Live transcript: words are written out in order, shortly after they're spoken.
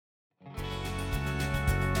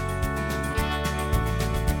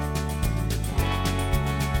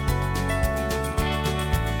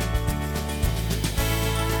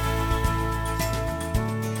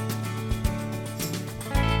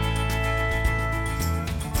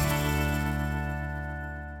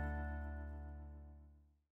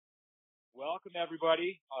Welcome,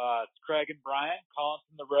 everybody. It's Craig and Brian calling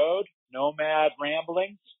from the road. Nomad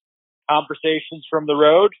Ramblings, conversations from the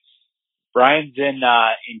road. Brian's in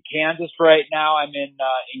Kansas right now. I'm in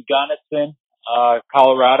Gunnison,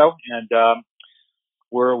 Colorado, and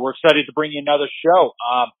we're excited to bring you another show.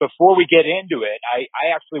 Before we get into it,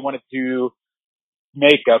 I actually wanted to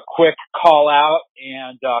make a quick call out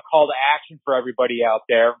and call to action for everybody out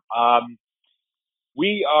there.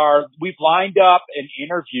 We've lined up an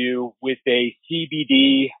interview with a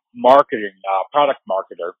CBD marketing, product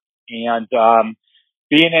marketer, and,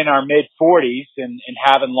 being in our mid 40s and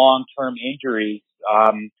having long-term injuries,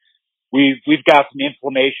 we've got some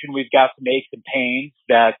inflammation, we've got some aches and pains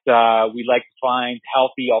that, we like to find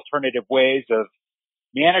healthy alternative ways of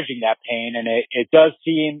managing that pain. And it does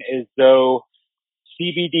seem as though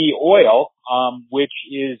CBD oil, which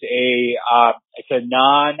is it's a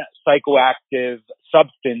non-psychoactive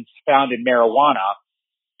substance found in marijuana.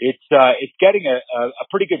 It's getting a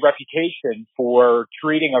pretty good reputation for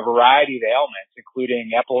treating a variety of ailments,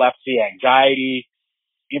 including epilepsy, anxiety,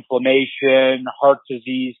 inflammation, heart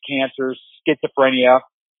disease, cancer, schizophrenia.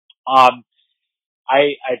 I've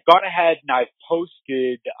gone ahead and I've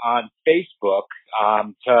posted on Facebook,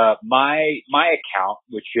 to my account,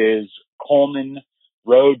 which is Coleman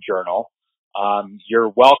Road Journal. You're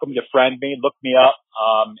welcome to friend me, look me up.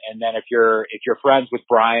 And then if you're friends with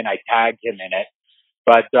Brian, I tagged him in it.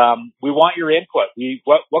 But, we want your input.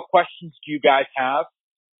 What questions do you guys have?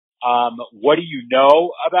 What do you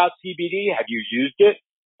know about CBD? Have you used it?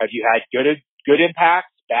 Have you had good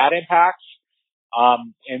impacts, bad impacts?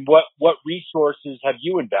 And what resources have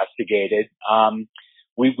you investigated?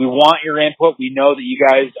 We want your input. We know that you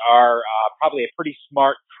guys are, probably a pretty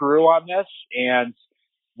smart crew on this, and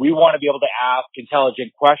we want to be able to ask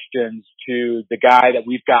intelligent questions to the guy that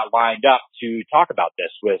we've got lined up to talk about this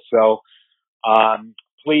with. So,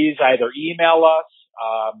 please either email us,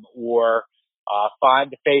 or,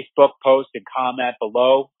 find the Facebook post and comment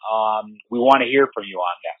below. We want to hear from you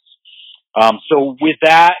on this. So with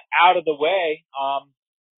that out of the way,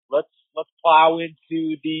 let's plow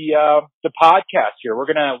into the podcast here. We're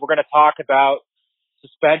gonna talk about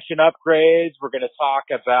suspension upgrades. We're gonna talk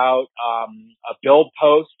about a build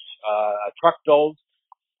post, a truck build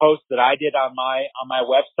post that I did on my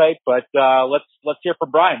website. But let's hear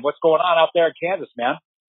from Brian. What's going on out there in Kansas, man?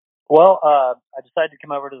 Well, I decided to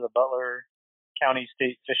come over to the Butler County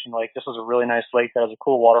State Fishing Lake. This was a really nice lake that has a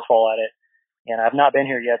cool waterfall at it, and I've not been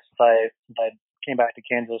here yet since I came back to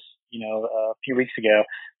Kansas, a few weeks ago.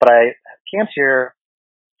 But I camped here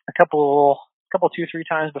a couple, 2-3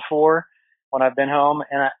 times before when I've been home,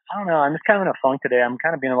 and I don't know, I'm just kind of in a funk today. I'm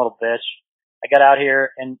kind of being a little bitch. I got out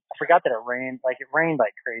here and I forgot that it rained like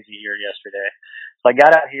crazy here yesterday. So I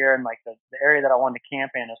got out here and like the area that I wanted to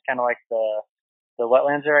camp in is kind of like the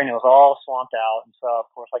wetlands area, and it was all swamped out. And so of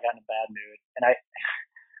course I got in a bad mood, and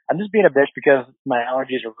I'm just being a bitch because my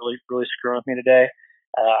allergies are really, really screwing with me today.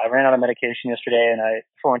 I ran out of medication yesterday, and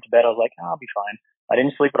before I went to bed, I was like, I'll be fine. I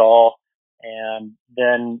didn't sleep at all. And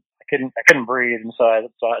then I couldn't breathe. And so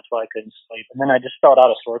that's why I couldn't sleep. And then I just felt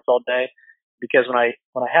out of sorts all day because when I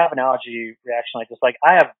have an allergy reaction like this, like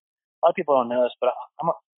a lot of people don't know this, but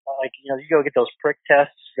you go get those prick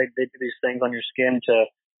tests. They do these things on your skin to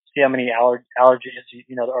see how many allergies,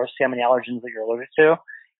 or see how many allergens that you're allergic to.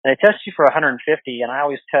 And they test you for 150, and I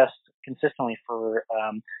always test consistently for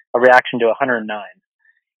a reaction to 109.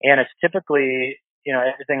 And it's typically,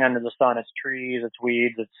 everything under the sun. It's trees, it's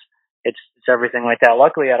weeds, it's everything like that.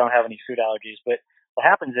 Luckily, I don't have any food allergies. But what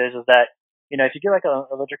happens is that, if you get like an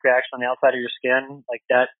allergic reaction on the outside of your skin, like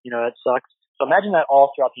that, it sucks. So imagine that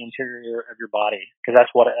all throughout the interior of your body, because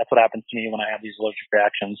that's what happens to me when I have these allergic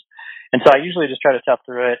reactions. And so I usually just try to tough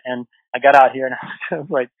through it. And I got out here and I was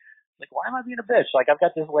like, why am I being a bitch? Like, I've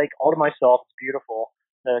got this lake all to myself. It's beautiful.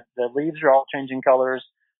 The leaves are all changing colors.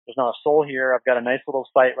 There's not a soul here. I've got a nice little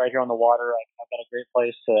site right here on the water. I've got a great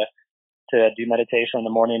place to do meditation in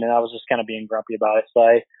the morning. And I was just kind of being grumpy about it. So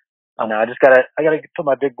I don't know. I gotta put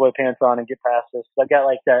my big boy pants on and get past this. I got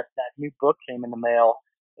like that new book came in the mail,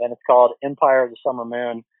 and it's called Empire of the Summer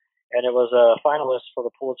Moon. And it was a finalist for the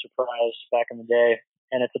Pulitzer Prize back in the day.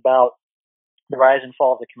 And it's about the rise and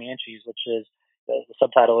fall of the Comanches, which is the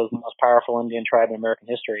subtitle is the most powerful Indian tribe in American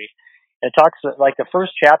history. And it talks, like the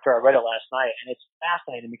first chapter, I read it last night, and it's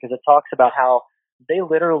fascinating because it talks about how they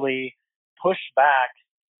literally pushed back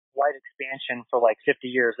white expansion for like 50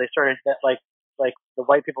 years. They started that like the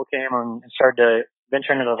white people came and started to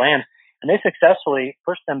venture into the land, and they successfully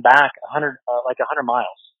pushed them back 100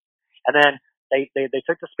 miles. And then they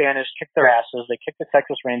took the Spanish, kicked their asses, they kicked the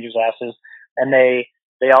Texas Rangers' asses, and they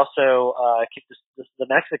also kicked the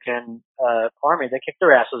Mexican army. They kicked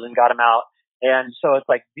their asses and got them out. And so it's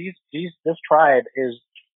like this tribe is,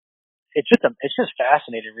 it's just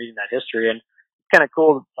fascinating reading that history, and it's kind of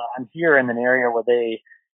cool. I'm here in an area where they,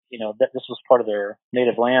 that this was part of their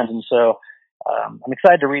native lands, and so I'm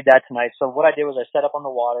excited to read that tonight. So what I did was I set up on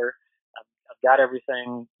the water. I've got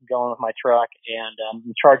everything going with my truck, and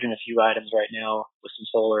I'm charging a few items right now with some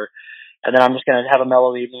solar, and then I'm just going to have a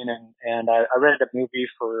mellow evening. And I rented a movie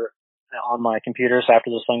on my computer, so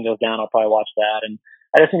after the sun goes down, I'll probably watch that. And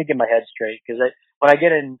I just need to get my head straight, because when I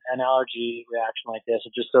get an allergy reaction like this,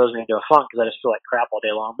 it just throws me into a funk because I just feel like crap all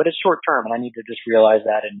day long. But it's short term, and I need to just realize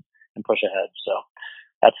that and push ahead. So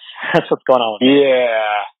that's what's going on with me.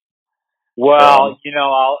 Yeah. Well,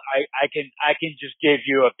 I can just give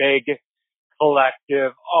you a big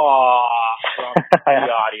collective from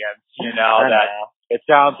the audience. That it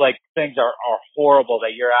sounds like things are horrible.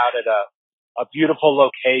 That you're out at a beautiful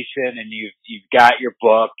location, and you've got your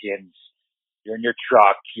book, and you're in your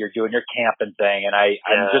truck, you're doing your camping thing, and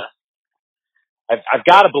I've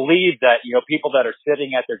got to believe that people that are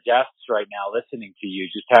sitting at their desks right now listening to you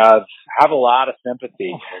just have a lot of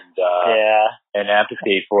sympathy and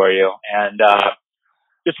empathy for you. And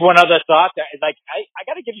just one other thought, that I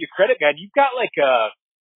got to give you credit, man. You've got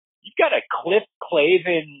a Cliff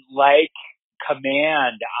Clavin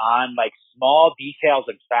command on small details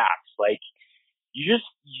and facts. You're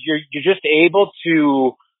just able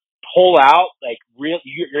to pull out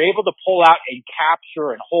you're able to pull out and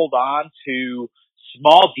capture and hold on to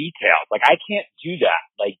small details. I can't do that.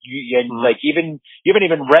 Even you haven't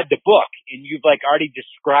even read the book, and you've already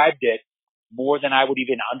described it more than I would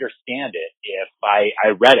even understand it if I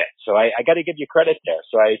read it. So I got to give you credit there.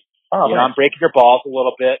 So I'm breaking your balls a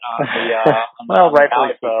little bit on the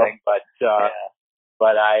rightfully so. thing,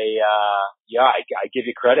 but I give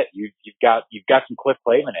you credit. You've got some Cliff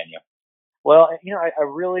Clavin in you. Well, I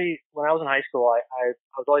really, when I was in high school, I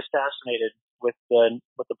was always fascinated with the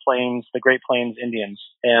Plains, the Great Plains Indians,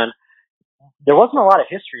 and there wasn't a lot of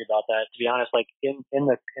history about that, to be honest. In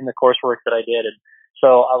the coursework that I did, and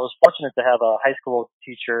so I was fortunate to have a high school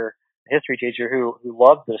teacher, a history teacher, who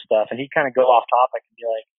loved this stuff, and he'd kind of go off topic and be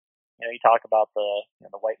like, you talk about the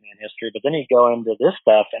white man history, but then he'd go into this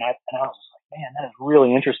stuff, and I was just like, man, that is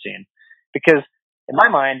really interesting, because in my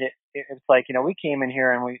mind, it's like, we came in here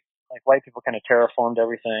and we, white people kind of terraformed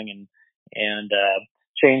everything and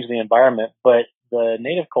changed the environment, but the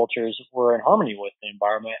native cultures were in harmony with the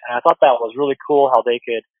environment. And I thought that was really cool, how they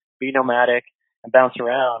could be nomadic and bounce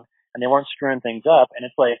around, and they weren't screwing things up. And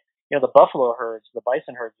it's like, the buffalo herds, the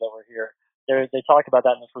bison herds that were here, they talked about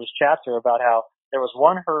that in the first chapter, about how there was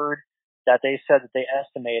one herd that they said that they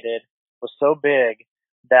estimated was so big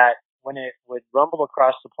that when it would rumble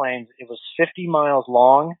across the plains, it was 50 miles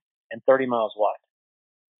long and 30 miles wide.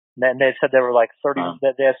 And they said they were 30,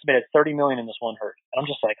 they estimated 30 million in this one herd. And I'm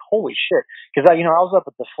just like, holy shit. Cause I was up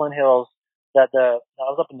at the Flint Hills, I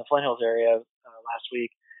was up in the Flint Hills area, last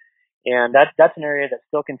week. And that's an area that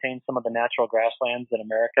still contains some of the natural grasslands in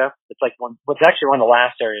America. It's actually one of the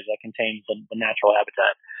last areas that contains the natural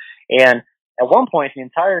habitat. And at one point, the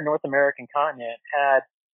entire North American continent had,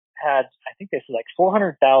 I think they said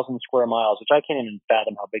 400,000 square miles, which I can't even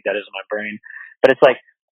fathom how big that is in my brain. But it's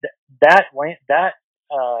that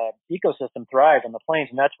ecosystem thrived on the plains,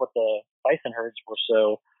 and that's what the bison herds were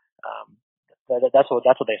so. That's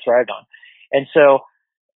what they thrived on. And so,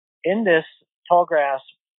 in this Tallgrass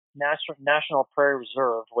National Prairie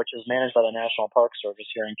Reserve, which is managed by the National Park Service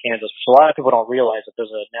here in Kansas, which a lot of people don't realize that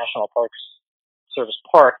there's a National Park Service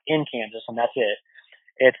park in Kansas, and that's it.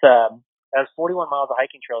 It has 41 miles of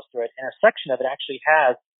hiking trails through it, and a section of it actually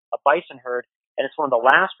has a bison herd, and it's one of the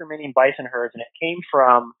last remaining bison herds, and it came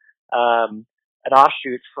from an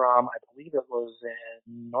offshoot from, I believe it was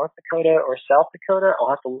in North Dakota or South Dakota. I'll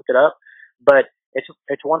have to look it up, but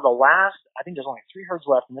it's one of the last. I think there's only 3 herds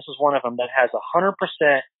left, and this is one of them that has 100%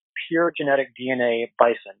 pure genetic DNA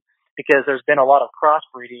bison, because there's been a lot of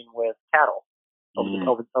crossbreeding with cattle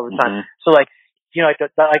over time. So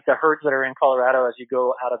the herds that are in Colorado, as you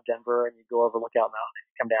go out of Denver and you go over Lookout Mountain and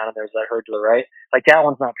you come down, and there's that herd to the right, that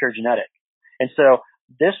one's not pure genetic. And so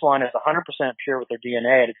this one is 100% pure with their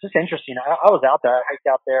DNA. And it's just interesting. I was out there, I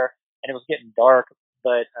hiked out there, and it was getting dark,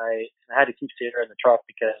 but I had to keep Cedar in the truck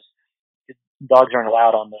because dogs aren't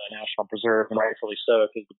allowed on the National Preserve, and rightfully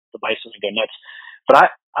so, because the bison would go nuts.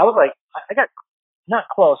 But I was I got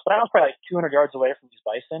not close, but I was probably 200 yards away from these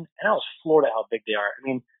bison, and I was floored at how big they are. I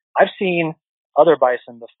mean, I've seen other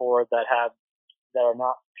bison before that are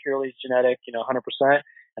not purely genetic, 100%.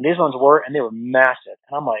 And these ones were, and they were massive.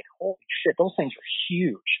 And I'm like, holy shit, those things are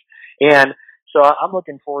huge. And so I'm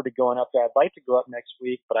looking forward to going up there. I'd like to go up next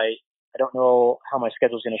week, but I don't know how my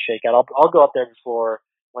schedule's going to shake out. I'll go up there before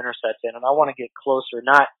winter sets in, and I want to get closer,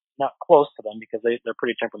 not close to them because they're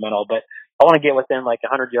pretty temperamental, but I want to get within like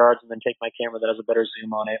 100 yards and then take my camera that has a better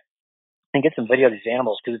zoom on it and get some video of these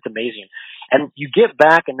animals because it's amazing. And you get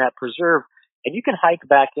back in that preserve and you can hike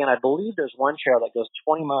back in. I believe there's one trail that goes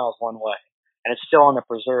 20 miles one way and it's still on the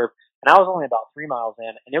preserve. And I was only about 3 miles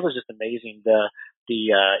in and it was just amazing. The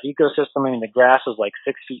ecosystem, I mean, the grass is like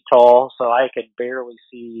 6 feet tall, so I could barely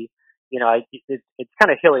see, it's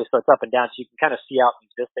kind of hilly, so it's up and down, so you can kind of see out in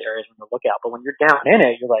these vista areas when you look out. But when you're down in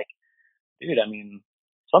it, you're like, dude, I mean,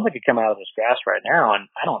 something could come out of this grass right now, and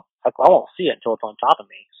I won't see it until it's on top of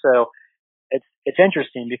me. So it's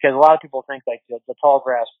interesting because a lot of people think like the tall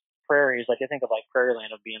grass prairies, like they think of like prairie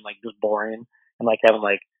land of being like just boring and like having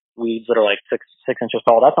like weeds that are like six inches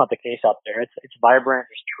tall. That's not the case out there. It's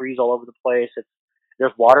vibrant. There's trees all over the place.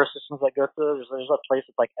 There's water systems that go through. There's a place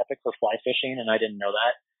that's like epic for fly fishing, and I didn't know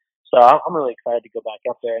that. So I'm really excited to go back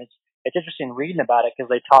up there. And it's interesting reading about it because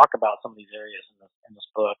they talk about some of these areas in this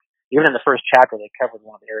book. Even in the first chapter, they covered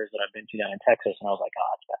one of the areas that I've been to down in Texas, and I was like, oh,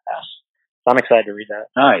 that's badass. So I'm exciid to read that.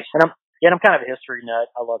 Nice. And I'm kind of a history nut.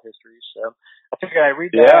 I love history, so I figured I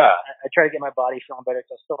read that. Yeah. I try to get my body feeling better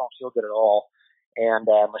because I still don't feel good at all, and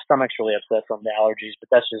my stomach's really upset from the allergies.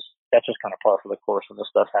 But that's just kind of par for the course when this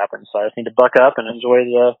stuff happens. So I just need to buck up and enjoy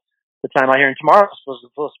the time out here. And tomorrow is supposed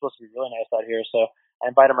to be really nice out here, so I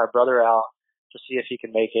invited my brother out to see if he can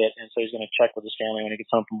make it, and so he's going to check with his family when he gets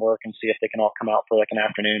home from work and see if they can all come out for like an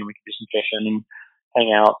afternoon and we can do some fishing and hang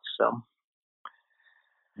out. So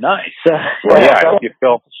nice. Well, I hope you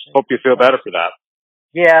feel better for that.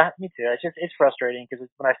 Yeah, me too. It's frustrating because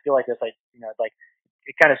when I feel like this, like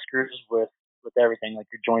it kind of screws with everything. Like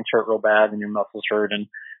your joints hurt real bad and your muscles hurt, and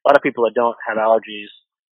a lot of people that don't have allergies,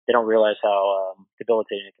 they don't realize how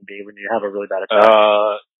debilitating it can be when you have a really bad attack.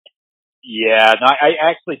 Yeah, no, I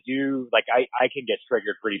actually do. Like, I can get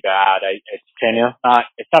triggered pretty bad. Can you?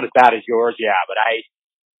 It's not as bad as yours, yeah, but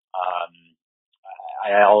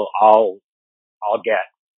I'll get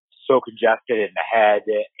so congested in the head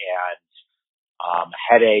and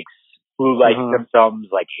headaches, flu-like symptoms,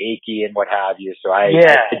 like achy and what have you. So I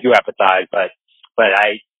do empathize, but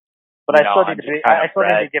I still need to be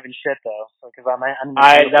giving shit though, because I'm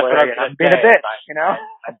being a bitch,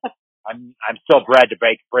 I'm still bred to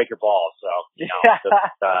break your balls, so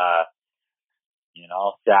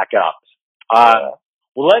stack up.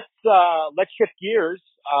 Well, let's shift gears.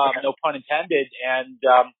 No pun intended, and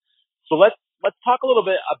so let's talk a little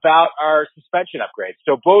bit about our suspension upgrades.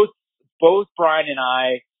 So both Brian and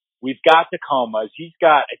I, we've got Tacomas.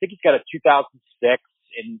 I think he's got a 2006,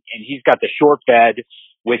 and he's got the short bed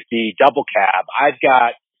with the double cab. I've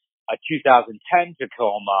got a 2010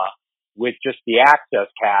 Tacoma with just the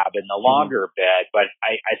access cab and the longer bed. But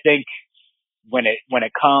I think when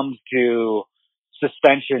it comes to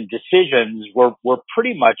suspension decisions, we're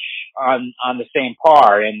pretty much on the same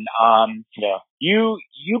par. And you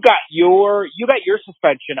got your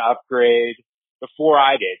suspension upgrade before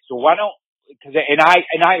I did. So why don't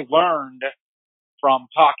I learned from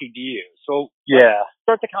talking to you. So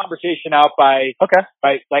start the conversation out by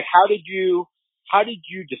like how did you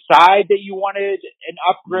decide that you wanted an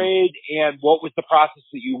upgrade, and what was the process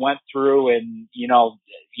that you went through, and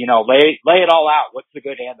lay it all out. What's the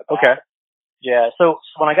good and the bad? Okay. Yeah. So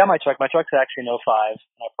when I got my truck's actually an 05,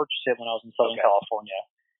 and I purchased it when I was in Southern California.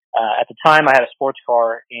 At the time, I had a sports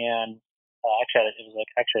car, and it was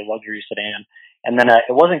actually a luxury sedan. And then it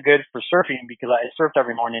wasn't good for surfing because I surfed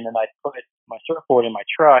every morning, and I put my surfboard in my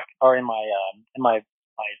truck or in my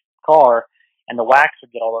car, and the wax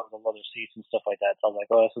would get all over the leather seats and stuff like that. So I was like,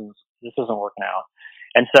 oh, this isn't working out.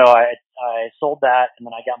 And so I sold that, and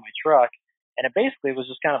then I got my truck, and it basically was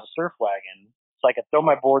just kind of a surf wagon. So I could throw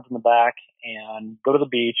my boards in the back and go to the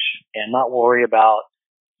beach and not worry about,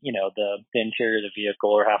 the interior of the vehicle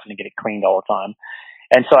or having to get it cleaned all the time.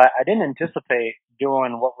 And so I didn't anticipate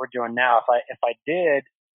doing what we're doing now. If I did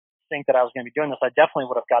think that I was going to be doing this, I definitely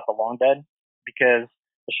would have got the long bed, because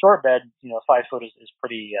the short bed, 5 foot is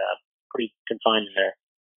pretty confined in there,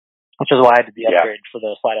 which is why I did the upgrade for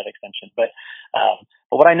the slide out extension. But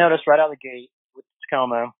what I noticed right out of the gate with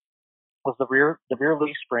Tacoma was the rear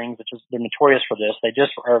leaf springs, which is they're notorious for this. They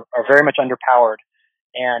just are very much underpowered,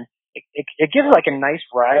 and it gives like a nice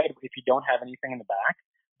ride if you don't have anything in the back.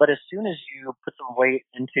 But as soon as you put some weight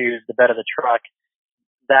into the bed of the truck,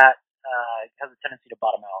 that has a tendency to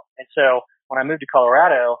bottom out. And so when I moved to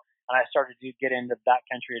Colorado and I started to get into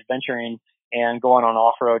backcountry adventuring and going on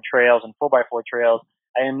off-road trails and 4x4 trails,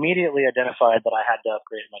 I immediately identified that I had to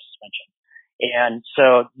upgrade my suspension. And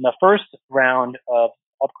so the first round of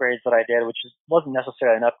upgrades that I did, which wasn't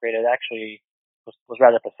necessarily an upgrade, it actually was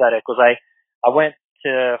rather pathetic, was I went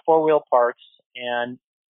to Four Wheel Parts, and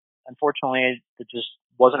unfortunately, it just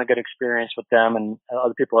wasn't a good experience with them, and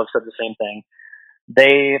other people have said the same thing.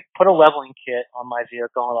 They put a leveling kit on my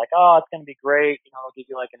vehicle and like, oh, it's going to be great. It'll give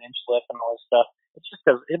you like an inch lift and all this stuff. It's just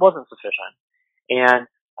because it wasn't sufficient. And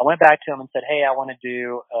I went back to him and said, hey, I want to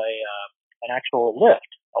do an actual lift.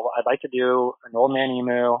 I'd like to do an old man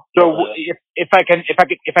emu. So if I could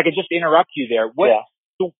just interrupt you there, what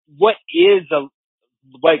is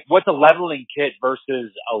what's a leveling kit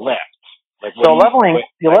versus a lift? Like, so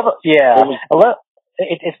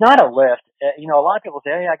it's not a lift. A lot of people say,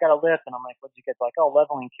 hey, I got a lift. And I'm like, what'd you get? Like, oh,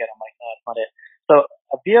 leveling kit. I'm like, no, that's not it. So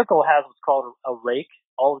a vehicle has what's called a rake,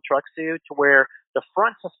 all the trucks do, to where the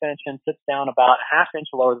front suspension sits down about a half inch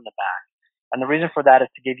lower than the back. And the reason for that is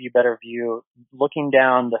to give you a better view looking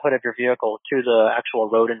down the hood of your vehicle to the actual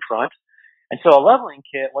road in front. And so a leveling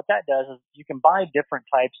kit, what that does is you can buy different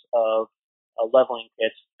types of leveling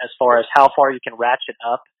kits as far as how far you can ratchet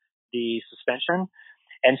up the suspension.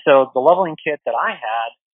 And so the leveling kit that I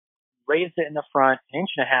had raised it in the front an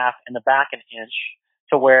inch and a half and the back an inch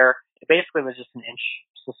to where it basically was just an inch,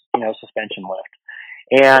 suspension lift.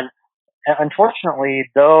 And unfortunately,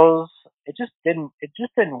 it just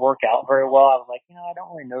didn't work out very well. I was like, I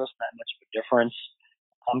don't really notice that much of a difference.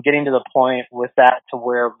 I'm getting to the point with that to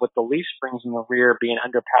where with the leaf springs in the rear being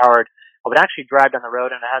underpowered, I would actually drive down the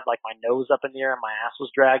road and I had like my nose up in the air and my ass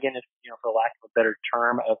was dragging, for lack of a better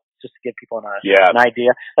term, of just to give people an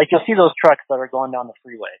idea. Like you'll see those trucks that are going down the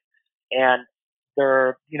freeway, and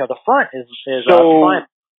they're, the front is fine.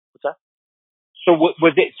 What's that? So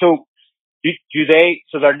was it? So do they?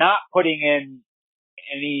 So they're not putting in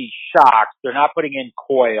any shocks. They're not putting in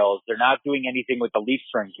coils. They're not doing anything with the leaf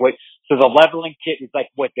springs. So the leveling kit is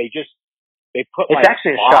like what they put. It's like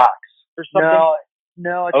actually a shocks or something.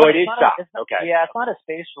 No, it is shocks. Okay. Yeah, it's not a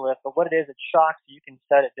space lift, but what it is, it's shocks you can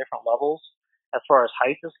set at different levels as far as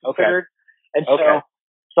height is considered. Okay. And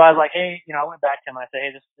so I was like, hey, I went back to him and I said,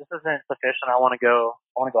 hey, this isn't sufficient. I want to go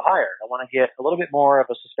higher. I want to get a little bit more of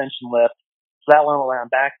a suspension lift. So that one, when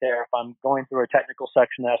I'm back there, if I'm going through a technical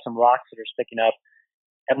section that has some rocks that are sticking up,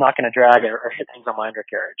 I'm not going to drag or hit things on my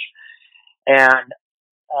undercarriage. And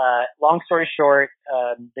long story short,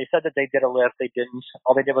 they said that they did a lift. They didn't.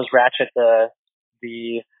 All they did was ratchet the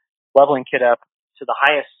leveling kit up to the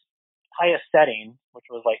highest setting, which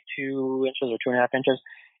was like 2 inches or 2.5 inches.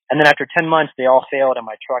 And then after 10 months, they all failed and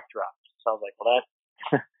my truck dropped. So I was like, well,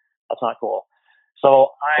 that's not cool.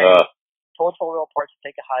 So I told Total Wheel Parts to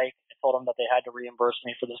take a hike. I told them that they had to reimburse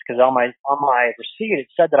me for this because on my receipt,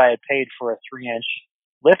 it said that I had paid for a 3-inch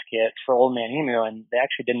lift kit for Old Man Emu, and they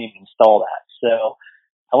actually didn't even install that. So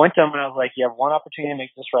I went to them and I was like, you have one opportunity to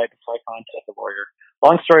make this right before I contact the lawyer.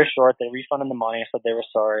 Long story short, they refunded the money. I said they were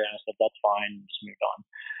sorry, and I said, that's fine, and just moved on.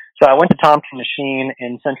 So I went to Thompson Machine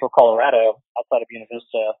in central Colorado, outside of Buena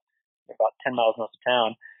Vista, about 10 miles north of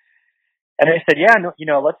town. And they said, yeah, no,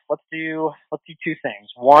 let's do 2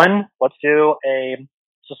 things. One, let's do a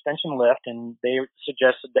suspension lift, and they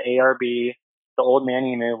suggested the ARB, the Old Man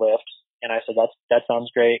Emu lift. And I said, that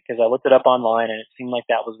sounds great, because I looked it up online and it seemed like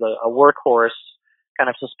that was a workhorse kind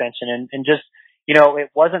of suspension. And just, it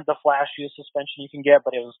wasn't the flashiest suspension you can get,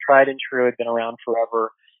 but it was tried and true. It had been around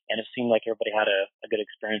forever, and it seemed like everybody had a good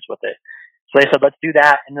experience with it. So they said, let's do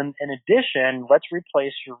that. And then in addition, let's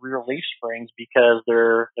replace your rear leaf springs because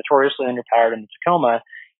they're notoriously underpowered in the Tacoma,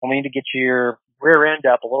 and we need to get your rear end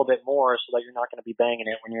up a little bit more so that you're not going to be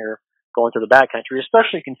banging it when you're going through the backcountry,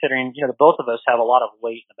 especially considering, the both of us have a lot of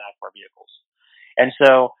weight in the back of our vehicles. And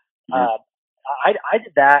so, I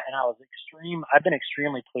did that, and I've been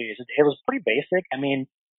extremely pleased. It was pretty basic. I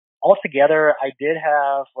mean, altogether, I did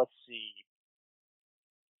have, let's see,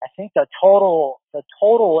 I think the total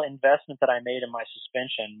investment that I made in my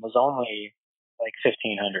suspension was only like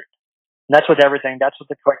 $1,500. And that's with everything. That's with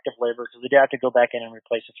the corrective labor, because we did have to go back in and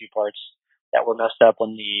replace a few parts that were messed up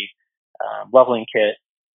when the leveling kit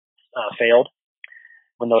failed,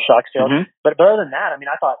 when those shocks failed. Mm-hmm. But other than that, I mean,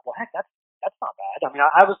 I thought, well, heck, that's not bad. I mean,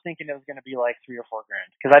 I was thinking it was going to be like $3 or $4 grand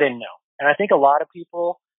because I didn't know. And I think a lot of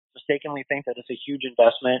people mistakenly think that it's a huge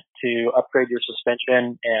investment to upgrade your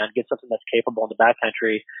suspension and get something that's capable in the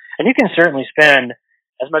backcountry. And you can certainly spend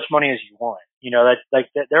as much money as you want.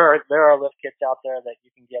 There are lift kits out there that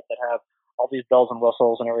you can get that have all these bells and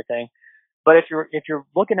whistles and everything. But if you're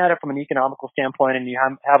looking at it from an economical standpoint and you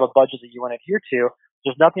have a budget that you want to adhere to,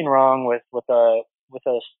 there's nothing wrong with a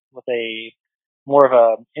more of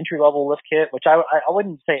a entry level lift kit, which I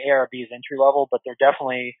wouldn't say ARB is entry level, but they're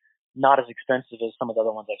definitely not as expensive as some of the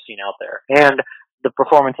other ones I've seen out there. And the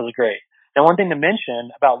performance is great. Now, one thing to mention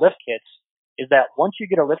about lift kits is that once you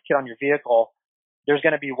get a lift kit on your vehicle, there's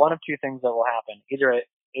going to be one of 2 things that will happen. Either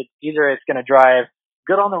it's going to drive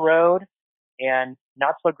good on the road and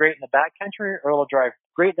not so great in the backcountry, or it'll drive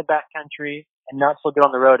great in the backcountry and not so good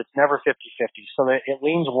on the road. It's never 50-50. So that it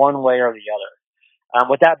leans one way or the other.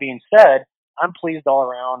 With that being said, I'm pleased all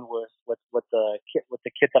around with the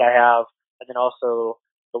kit that I have, and then also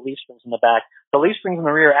the leaf springs in the back. The leaf springs in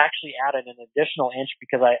the rear actually added an additional inch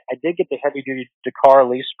because I did get the heavy duty Dakar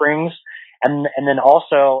leaf springs, and then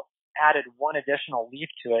also added one additional leaf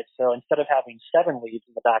to it. So instead of having 7 leaves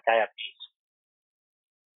in the back, I have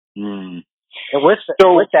 8. Mm. And with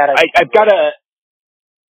that, I've got a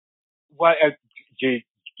what?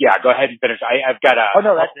 Yeah, go ahead and finish. I've got a. Oh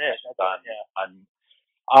no, that's it.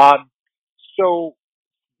 So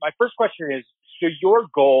my first question is: so your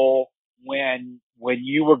goal when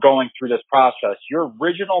you were going through this process, your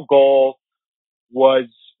original goal was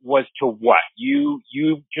to what? You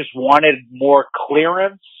just wanted more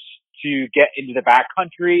clearance to get into the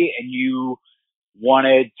backcountry, and you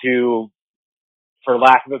wanted to, for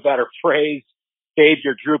lack of a better phrase, save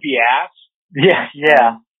your droopy ass.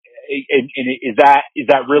 Yeah. And is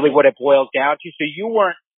that really what it boils down to? So you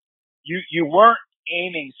weren't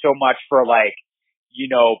aiming so much for like,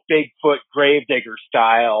 Bigfoot gravedigger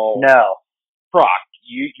style. No. Truck.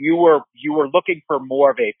 You were looking for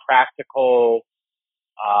more of a practical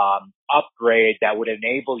upgrade that would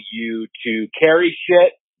enable you to carry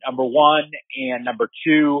shit, number one, and number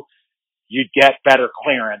two, you'd get better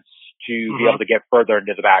clearance to be able to get further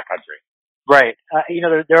into the backcountry. Right.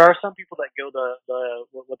 There are some people that go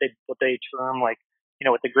what they term like,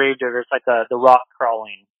 with the grave diggers, like the rock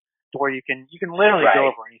crawling, to where you can literally go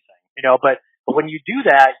over anything, but when you do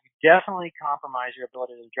that, you definitely compromise your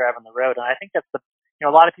ability to drive on the road. And I think that's a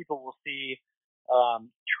lot of people will see,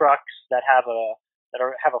 trucks that have a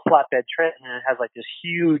flatbed tread, and it has like this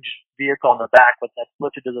huge vehicle on the back that's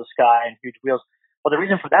lifted to the sky and huge wheels. Well, the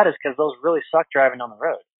reason for that is because those really suck driving on the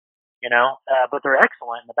road. But they're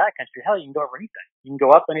excellent in the backcountry. Hell, you can go over anything. You can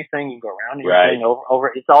go up anything. You can go around anything.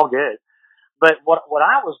 Over. It's all good. But what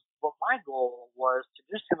my goal was to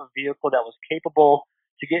just have a vehicle that was capable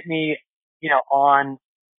to get me, on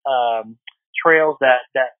trails that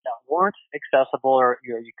weren't accessible, or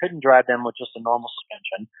you couldn't drive them with just a normal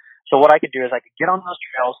suspension. So what I could do is I could get on those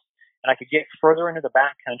trails, and I could get further into the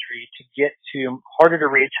backcountry to get to harder to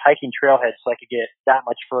reach hiking trailheads, so I could get that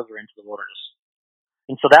much further into the wilderness.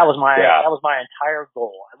 And so that was my entire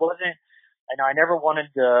goal. I never wanted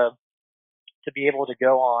to be able to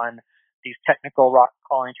go on these technical rock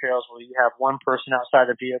crawling trails where you have one person outside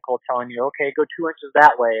the vehicle telling you, okay, go 2 inches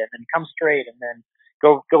that way, and then come straight, and then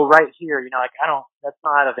go right here. That's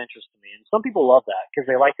not of interest to me. And some people love that because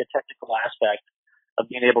they like the technical aspect of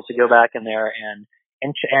being able to go back in there and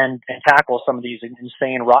tackle some of these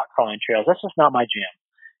insane rock crawling trails. That's just not my jam.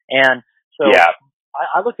 And so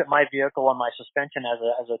I looked at my vehicle and my suspension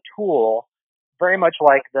as a tool, very much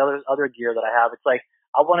like the other gear that I have. It's like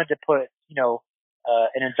I wanted to put,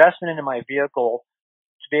 an investment into my vehicle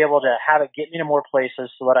to be able to have it get me to more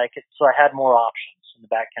places, so I had more options in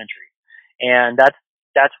the backcountry. And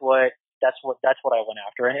that's what I went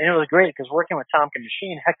after. And it was great because working with Tomkin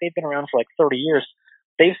Machine, heck, they've been around for like 30 years.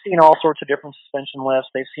 They've seen all sorts of different suspension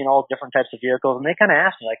lifts. They've seen all different types of vehicles, and they kind of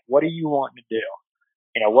asked me like, what do you want me to do?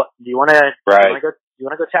 What do you want to go? You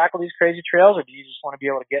want to go tackle these crazy trails, or do you just want to be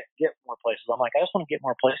able to get more places? I'm like, I just want to get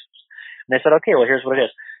more places. And they said, okay, well, here's what it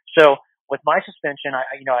is. So with my suspension,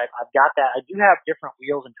 I've got that. I do have different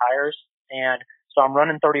wheels and tires, and so I'm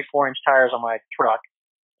running 34-inch tires on my truck,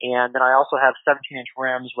 and then I also have 17-inch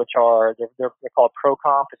rims, which are they're called Pro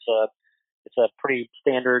Comp. It's a pretty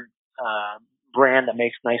standard brand that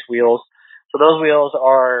makes nice wheels. So those wheels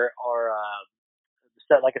are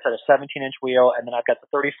like I said, a 17-inch wheel, and then I've got the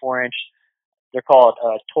 34-inch. They're called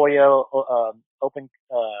Toyo Open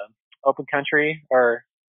Country, or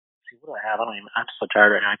what do I have? I'm so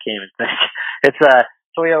tired right now. I can't even think. It's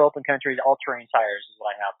Toyo Open Country all-terrain tires is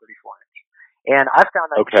what I have, 34-inch, and I've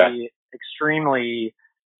found that to be extremely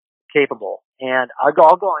capable. And I'll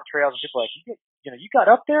go on trails, and people are like, you got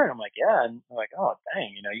up there, and I'm like, yeah, and I'm like, oh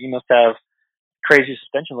dang, you must have crazy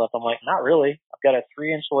suspension lift. I'm like, not really. I've got a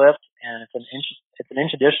 3-inch lift, and it's an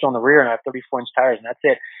inch additional in the rear, and I have 34-inch tires, and that's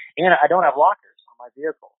it. And I don't have lockers on my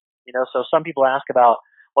vehicle. So some people ask about,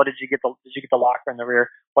 well, did you get the locker in the rear?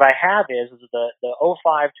 What I have is the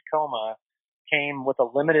 05 Tacoma came with a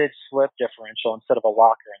limited slip differential instead of a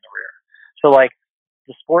locker in the rear. So like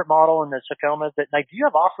the sport model and the Tacomas do you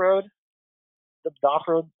have off-road? The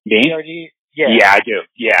off-road BRG? Yeah. Yeah, I do.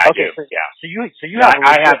 Yeah, okay, I do. So you have.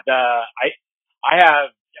 I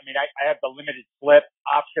have the limited slip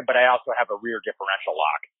option, but I also have a rear differential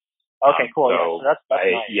lock. Okay, cool. So that's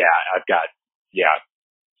nice. Yeah, I've got, yeah.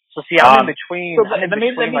 So see, I'm in between. I'm in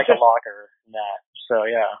between like a locker and that. So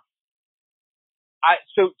yeah.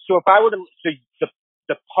 so if I were to,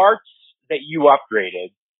 the parts that you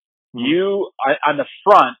upgraded, you, on the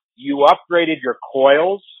front, you upgraded your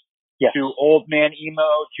coils Yes. to Old Man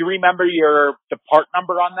Emo. Do you remember the part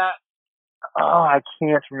number on that? Oh, I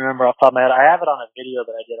can't remember off the top of my head. I have it on a video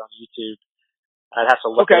that I did on YouTube. I'd have to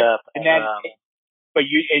look it up. And then, but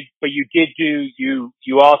you did do, you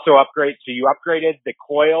also upgrade, so you upgraded the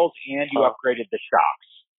coils and you upgraded the shocks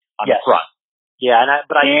on the front. Yeah,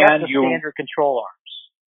 but I kept the standard control arms,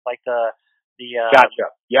 like the gotcha.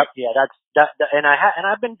 Yep. Yeah, and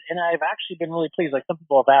I've actually been really pleased. Like, some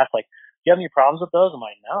people have asked, like, do you have any problems with those? I'm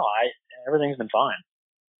like, no, everything's been fine.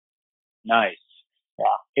 Nice.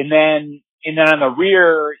 Yeah. And then on the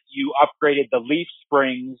rear, you upgraded the leaf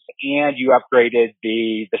springs and you upgraded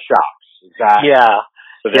the shocks. Is that? Yeah.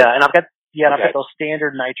 And I've got those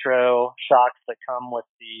standard nitro shocks that come with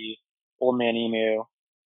the Old Man Emu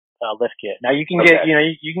lift kit. Now you can get,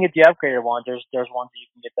 you can get the upgraded ones. There's ones that you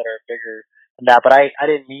can get that are bigger than that, but I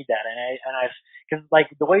didn't need that. Cause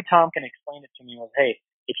like the way Tom can explain it to me was, hey,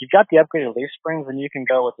 if you've got the upgraded leaf springs, then you can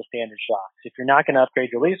go with the standard shocks. If you're not going to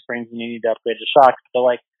upgrade your leaf springs, then you need to upgrade the shocks. So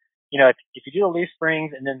like, if you do the leaf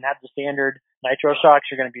springs and then have the standard nitro shocks,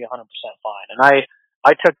 you're going to be 100% fine. And I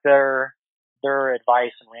took their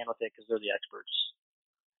advice and ran with it because they're the experts.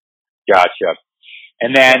 Gotcha.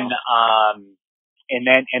 And then,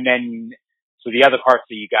 so the other parts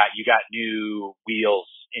that you got new wheels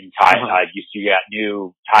and tires. You got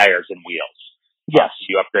new tires and wheels. Yes.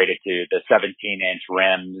 You upgraded to the 17-inch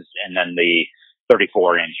rims and then the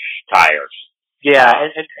 34-inch tires. Yeah,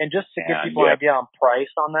 and just to give people an idea on price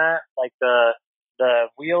on that, like the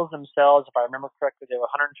wheels themselves, if I remember correctly, they were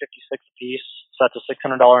 $156 a piece, so that's a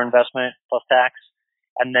 $600 investment plus tax.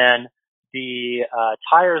 And then the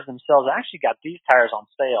tires themselves, I actually got these tires on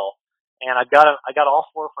sale, and I got all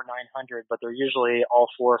four for $900, but they're usually all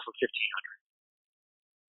four for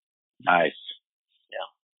 $1,500. Nice. Yeah.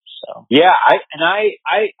 So. Yeah, I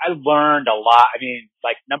learned a lot. I mean,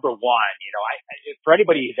 like, number one, for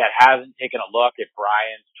anybody that hasn't taken a look at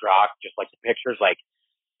Brian's truck, just like the pictures, like,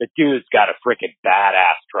 the dude's got a freaking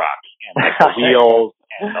badass truck, and like the wheels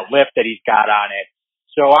and the lift that he's got on it.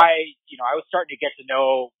 So I was starting to get to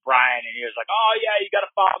know Brian, and he was like, "Oh yeah, you got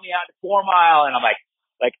to follow me out to 4 Mile," and I'm like,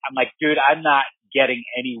 dude, I'm not getting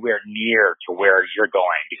anywhere near to where you're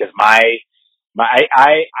going because I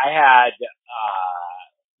had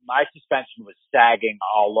my suspension was sagging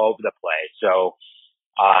all over the place, so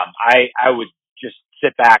I would just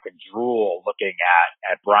sit back and drool looking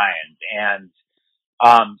at Brian's. And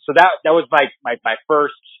so that was my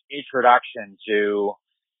first introduction to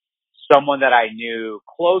someone that I knew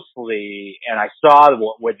closely, and I saw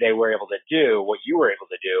what they were able to do, what you were able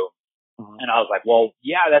to do. And I was like, well,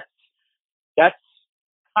 yeah, that's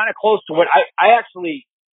kind of close to what I actually,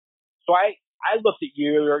 so I looked at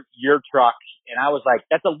your truck and I was like,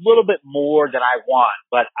 that's a little bit more than I want,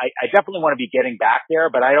 but I definitely want to be getting back there,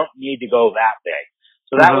 but I don't need to go that big.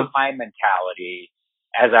 So that was my mentality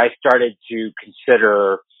as I started to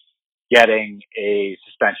consider getting a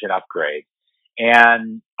suspension upgrade.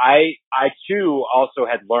 And I too also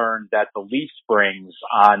had learned that the leaf springs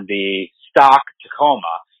on the stock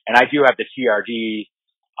Tacoma, and I do have the TRD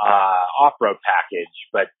off-road package,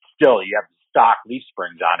 but still you have the stock leaf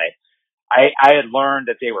springs on it. I had learned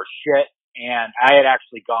that they were shit, and I had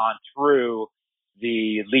actually gone through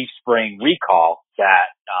the leaf spring recall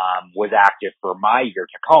that was active for my year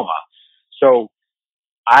Tacoma. So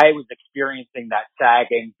I was experiencing that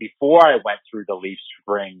sagging before I went through the leaf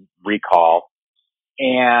spring recall.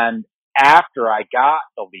 And after I got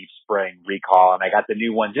the leaf spring recall and I got the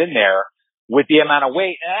new ones in there with the amount of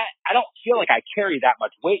weight, and I don't feel like I carry that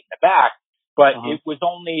much weight in the back, but it was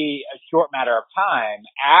only a short matter of time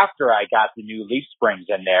after I got the new leaf springs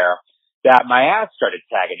in there that my ass started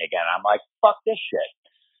sagging again. I'm like, fuck this shit.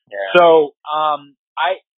 Yeah. So,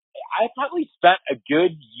 I probably spent a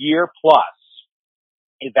good year plus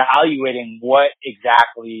evaluating what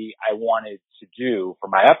exactly I wanted to do for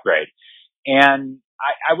my upgrade. And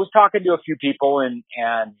I was talking to a few people and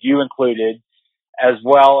you included, as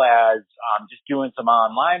well as just doing some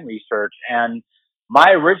online research. And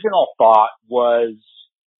my original thought was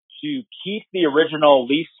to keep the original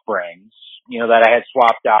leaf springs, that I had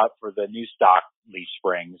swapped out for the new stock leaf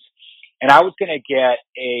springs. And I was going to get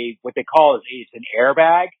what they call it's an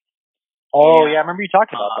airbag. Oh, yeah. I remember you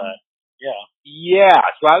talking about that. Yeah. Yeah.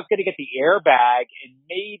 So I was going to get the airbag and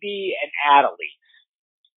maybe an Adelaide.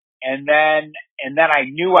 And then I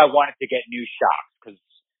knew I wanted to get new shocks because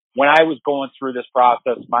when I was going through this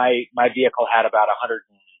process, my vehicle had about 140,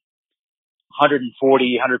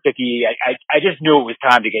 150. I just knew it was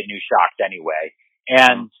time to get new shocks anyway.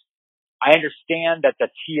 And I understand that the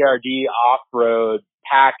TRD off-road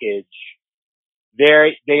package,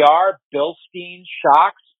 they are Bilstein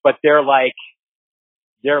shocks, but they're like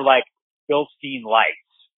Bilstein lights.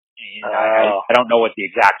 And I don't know what the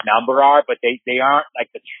exact number are, but they aren't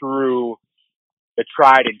like the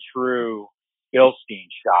tried and true Bilstein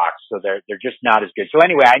shocks. So they're just not as good. So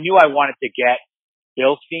anyway, I knew I wanted to get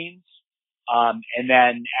Bilsteins. And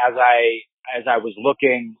then as I was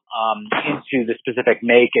looking, into the specific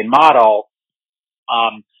make and model,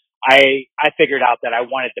 I figured out that I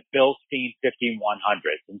wanted the Bilstein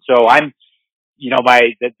 5100s. And so I'm,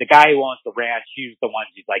 the guy who owns the ranch, he's the one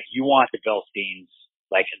who's like, you want the Bilsteins.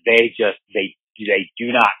 Like they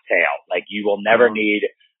do not fail. Like you will never need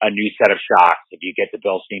a new set of shocks if you get the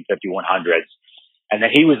Bilstein 5100s. And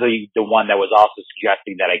then he was the one that was also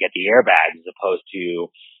suggesting that I get the airbags as opposed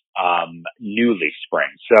to, new leaf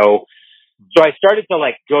springs. So I started to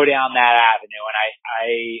like go down that avenue, and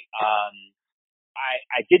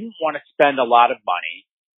I didn't want to spend a lot of money,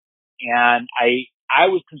 and I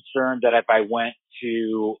was concerned that if I went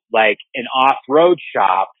to like an off-road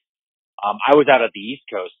shop, I was out at the East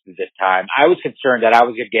Coast at this time. I was concerned that I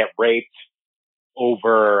was going to get raped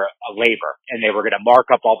over labor, and they were going to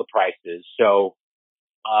mark up all the prices. So,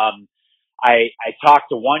 I talked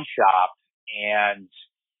to one shop, and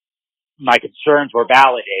my concerns were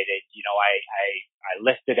validated. I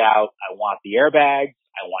listed out, I want the airbags,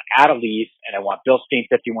 I want Adelise, and I want Bilstein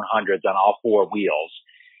 5100s on all four wheels.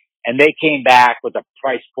 And they came back with a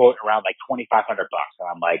price quote around like $2,500. And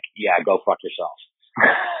I'm like, yeah, go fuck yourself.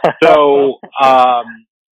 So, I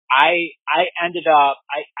ended up,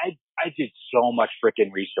 I did so much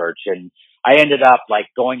freaking research, and I ended up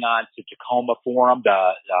like going on to Tacoma Forum,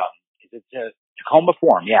 is it the Tacoma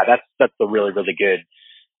Forum? Yeah, that's the really, really good,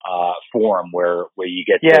 forum where you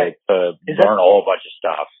get to learn a whole bunch of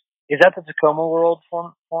stuff. Is that the Tacoma World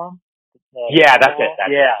Forum? Yeah, that's it.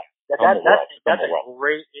 That's a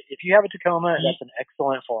great. If you have a Tacoma, that's an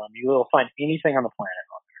excellent forum. You will find anything on the planet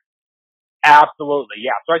on there. Absolutely,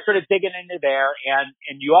 yeah. So I started digging into there, and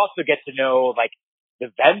you also get to know like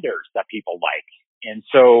the vendors that people like. And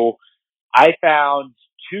so I found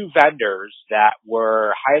two vendors that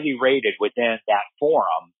were highly rated within that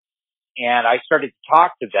forum, and I started to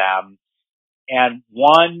talk to them. And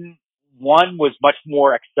one was much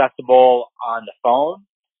more accessible on the phone,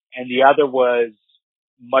 and the other was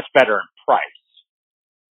much better in price.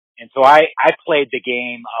 And so I played the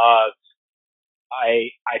game of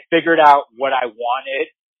I figured out what I wanted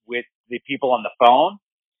with the people on the phone,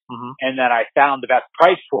 and then I found the best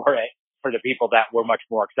price for it for the people that were much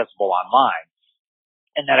more accessible online.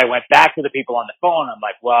 And then I went back to the people on the phone. I'm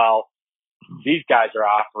like, well, these guys are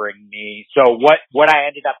offering me. So what I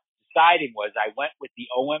ended up deciding was I went with the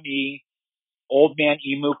OME Old Man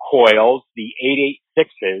Emu coils, the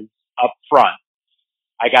 886s up front.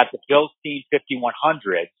 I got the Bilstein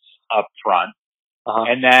 5100s up front.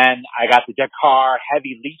 And then I got the Dakar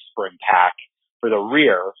heavy leaf spring pack for the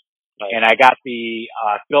rear. Right. And I got the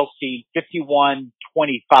Bilstein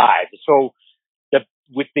 5125. So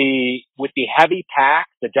with the heavy pack,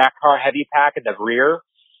 the Dakar heavy pack in the rear,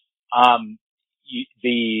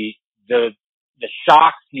 the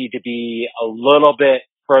shocks need to be a little bit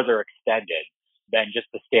further extended than just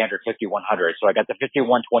the standard 5100. So I got the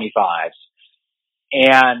 5125s.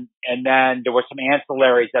 And then there were some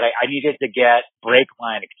ancillaries that I needed to get brake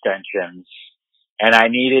line extensions, and I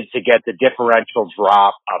needed to get the differential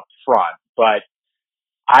drop up front. But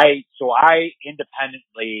I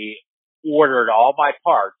independently ordered all my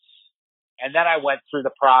parts, and then I went through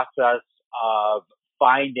the process of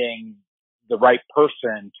finding the right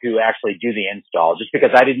person to actually do the install, just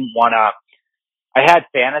because I didn't want to. I had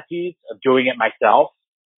fantasies of doing it myself,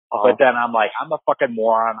 but then I'm like, I'm a fucking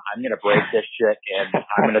moron. I'm going to break this shit and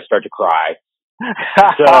I'm going to start to cry.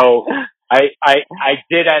 So I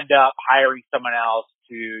did end up hiring someone else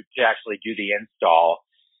to actually do the install.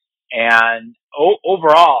 And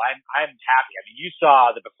overall, I'm happy. I mean, you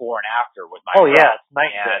saw the before and after with my truck. Yeah, it's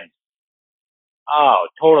nice.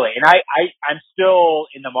 Oh, totally. And I'm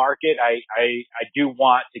still in the market. I do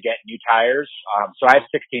want to get new tires. So I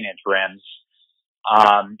have 16-inch rims.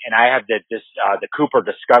 And I have the Cooper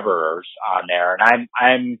Discoverers on there, and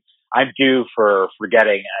I'm due for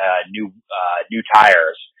getting, new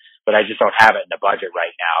tires, but I just don't have it in the budget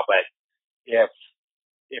right now. But if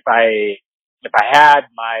I had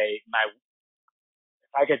if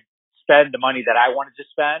I could spend the money that I wanted to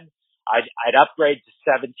spend, I'd upgrade to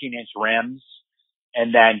 17-inch rims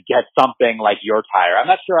and then get something like your tire. I'm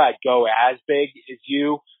not sure I'd go as big as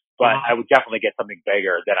you, but I would definitely get something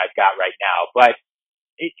bigger than I've got right now. But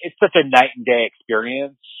it's such a night and day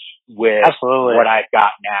experience with what I've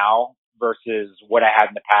got now versus what I had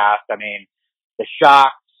in the past. I mean, the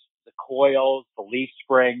shocks, the coils, the leaf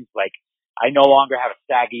springs, like I no longer have a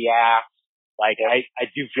saggy ass. Like I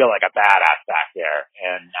do feel like a badass back there,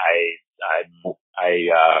 and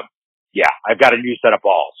I've got a new set of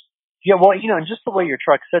balls. Yeah, well, and just the way your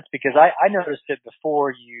truck sits, because I noticed it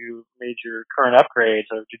before you made your current upgrades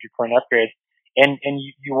or did your current upgrades, and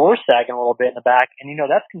you were sagging a little bit in the back, and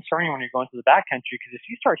that's concerning when you're going through the backcountry, because if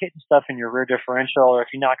you start hitting stuff in your rear differential or if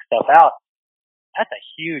you knock stuff out, that's a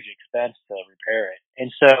huge expense to repair it. And